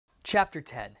Chapter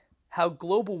 10. How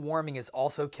global warming is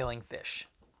also killing fish.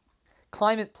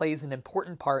 Climate plays an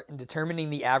important part in determining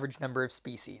the average number of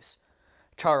species.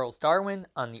 Charles Darwin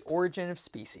on the Origin of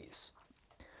Species.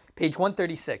 Page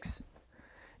 136.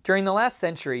 During the last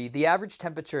century, the average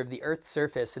temperature of the Earth's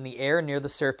surface and the air near the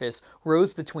surface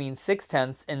rose between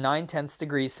 0.6 and 0.9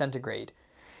 degrees centigrade.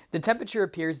 The temperature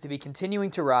appears to be continuing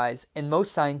to rise, and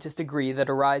most scientists agree that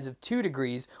a rise of 2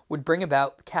 degrees would bring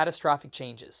about catastrophic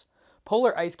changes.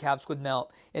 Polar ice caps would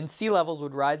melt, and sea levels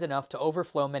would rise enough to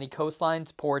overflow many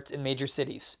coastlines, ports, and major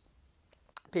cities.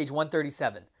 Page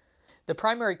 137. The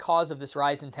primary cause of this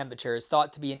rise in temperature is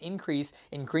thought to be an increase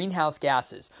in greenhouse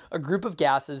gases, a group of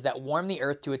gases that warm the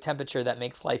Earth to a temperature that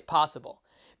makes life possible.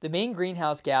 The main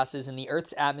greenhouse gases in the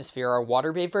Earth's atmosphere are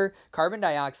water vapor, carbon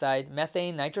dioxide,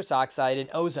 methane, nitrous oxide, and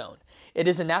ozone. It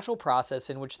is a natural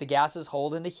process in which the gases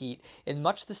hold in the heat in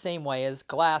much the same way as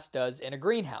glass does in a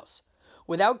greenhouse.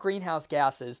 Without greenhouse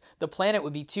gases, the planet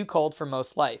would be too cold for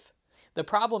most life. The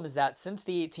problem is that since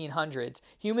the 1800s,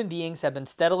 human beings have been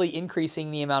steadily increasing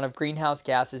the amount of greenhouse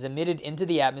gases emitted into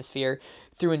the atmosphere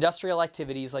through industrial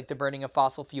activities like the burning of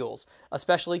fossil fuels,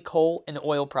 especially coal and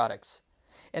oil products.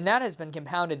 And that has been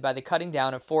compounded by the cutting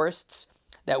down of forests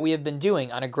that we have been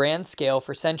doing on a grand scale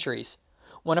for centuries.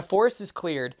 When a forest is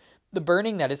cleared, the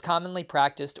burning that is commonly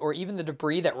practiced or even the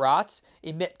debris that rots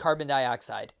emit carbon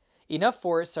dioxide. Enough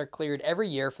forests are cleared every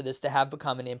year for this to have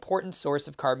become an important source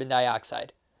of carbon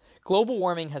dioxide. Global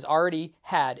warming has already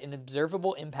had an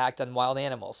observable impact on wild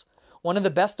animals. One of the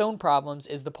best-known problems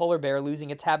is the polar bear losing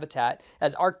its habitat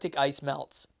as Arctic ice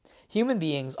melts. Human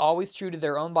beings, always true to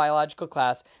their own biological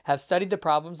class, have studied the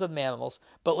problems of mammals,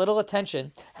 but little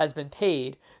attention has been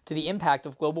paid to the impact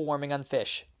of global warming on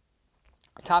fish.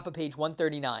 Top of page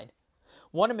 139.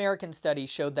 One American study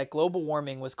showed that global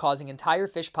warming was causing entire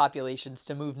fish populations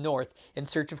to move north in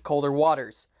search of colder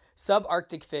waters.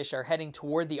 Subarctic fish are heading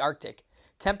toward the Arctic.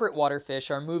 Temperate water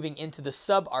fish are moving into the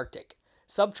subarctic.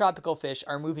 Subtropical fish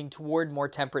are moving toward more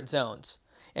temperate zones.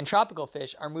 And tropical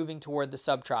fish are moving toward the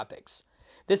subtropics.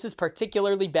 This is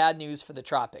particularly bad news for the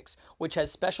tropics, which has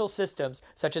special systems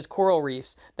such as coral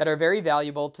reefs that are very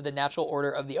valuable to the natural order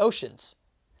of the oceans.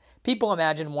 People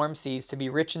imagine warm seas to be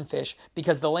rich in fish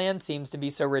because the land seems to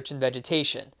be so rich in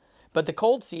vegetation. But the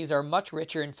cold seas are much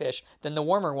richer in fish than the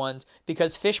warmer ones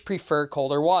because fish prefer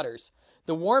colder waters.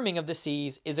 The warming of the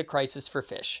seas is a crisis for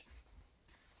fish.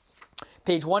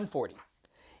 Page 140.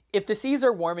 If the seas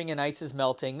are warming and ice is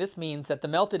melting, this means that the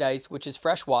melted ice, which is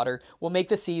fresh water, will make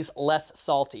the seas less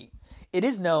salty. It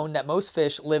is known that most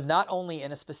fish live not only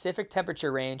in a specific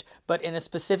temperature range, but in a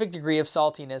specific degree of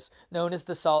saltiness, known as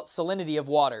the salinity of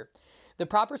water. The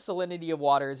proper salinity of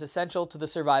water is essential to the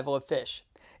survival of fish.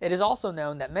 It is also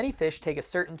known that many fish take a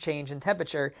certain change in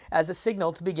temperature as a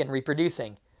signal to begin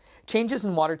reproducing. Changes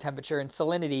in water temperature and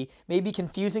salinity may be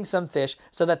confusing some fish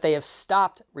so that they have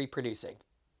stopped reproducing.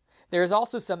 There is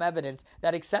also some evidence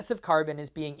that excessive carbon is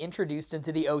being introduced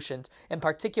into the oceans, and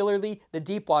particularly the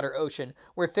deep water ocean,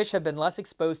 where fish have been less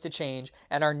exposed to change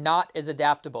and are not as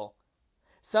adaptable.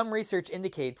 Some research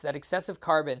indicates that excessive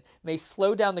carbon may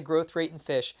slow down the growth rate in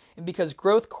fish, and because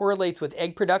growth correlates with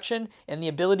egg production and the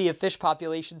ability of fish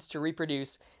populations to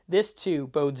reproduce, this too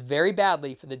bodes very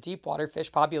badly for the deep water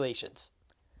fish populations.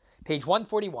 Page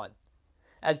 141.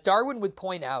 As Darwin would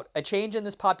point out, a change in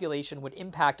this population would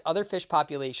impact other fish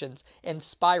populations and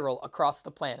spiral across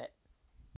the planet.